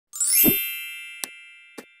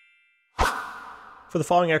For the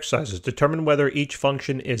following exercises, determine whether each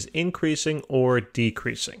function is increasing or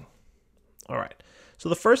decreasing. All right, so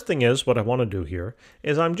the first thing is, what I want to do here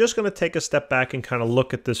is I'm just going to take a step back and kind of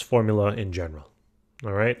look at this formula in general.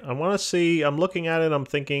 All right, I want to see, I'm looking at it, I'm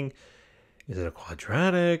thinking, is it a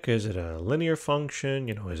quadratic? Is it a linear function?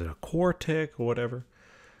 You know, is it a quartic or whatever?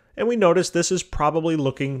 And we notice this is probably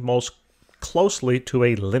looking most closely to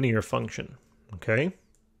a linear function, okay?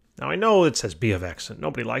 Now I know it says b of x and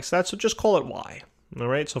nobody likes that, so just call it y. All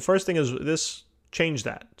right, so first thing is this, change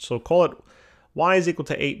that. So call it y is equal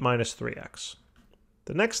to 8 minus 3x.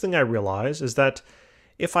 The next thing I realize is that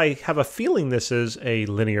if I have a feeling this is a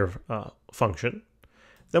linear function,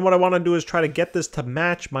 then what I want to do is try to get this to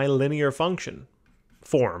match my linear function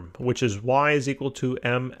form, which is y is equal to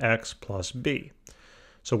mx plus b.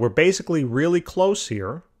 So we're basically really close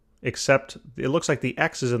here, except it looks like the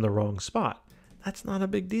x is in the wrong spot. That's not a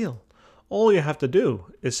big deal. All you have to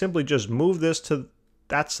do is simply just move this to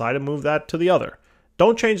that side and move that to the other.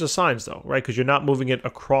 Don't change the signs though, right? Because you're not moving it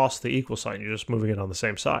across the equal sign. You're just moving it on the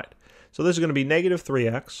same side. So this is going to be negative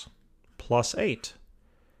 3x plus 8.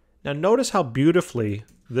 Now notice how beautifully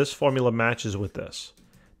this formula matches with this.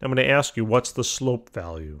 Now I'm going to ask you, what's the slope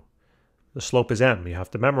value? The slope is m. You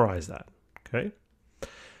have to memorize that. Okay.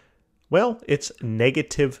 Well, it's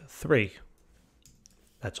negative 3.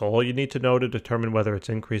 That's all you need to know to determine whether it's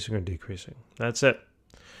increasing or decreasing. That's it.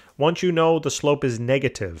 Once you know the slope is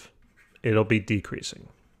negative, it'll be decreasing.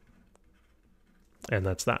 And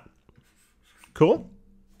that's that. Cool?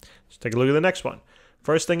 Let's take a look at the next one.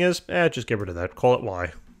 First thing is, just get rid of that. Call it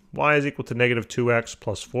y. Y is equal to negative 2x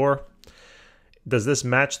plus 4. Does this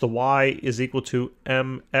match the y is equal to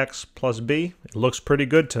mx plus b? It looks pretty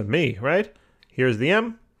good to me, right? Here's the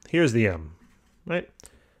m. Here's the m, right?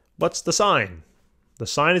 What's the sign? The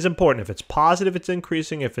sign is important. If it's positive, it's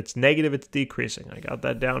increasing. If it's negative, it's decreasing. I got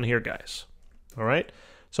that down here, guys. All right?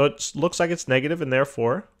 So it looks like it's negative, and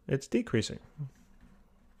therefore, it's decreasing.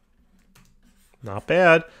 Not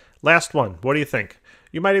bad. Last one. What do you think?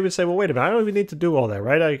 You might even say, well, wait a minute. I don't even need to do all that,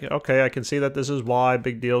 right? Okay, I can see that this is y,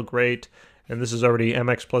 big deal, great. And this is already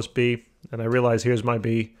mx plus b. And I realize here's my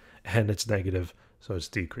b, and it's negative, so it's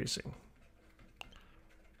decreasing.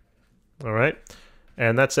 All right?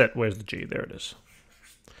 And that's it. Where's the g? There it is.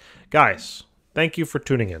 Guys, thank you for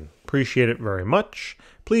tuning in. Appreciate it very much.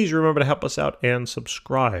 Please remember to help us out and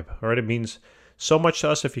subscribe. All right, it means so much to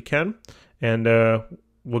us if you can, and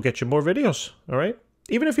we'll get you more videos. All right,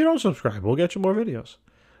 even if you don't subscribe, we'll get you more videos.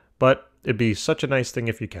 But it'd be such a nice thing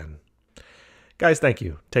if you can. Guys, thank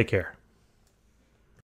you. Take care.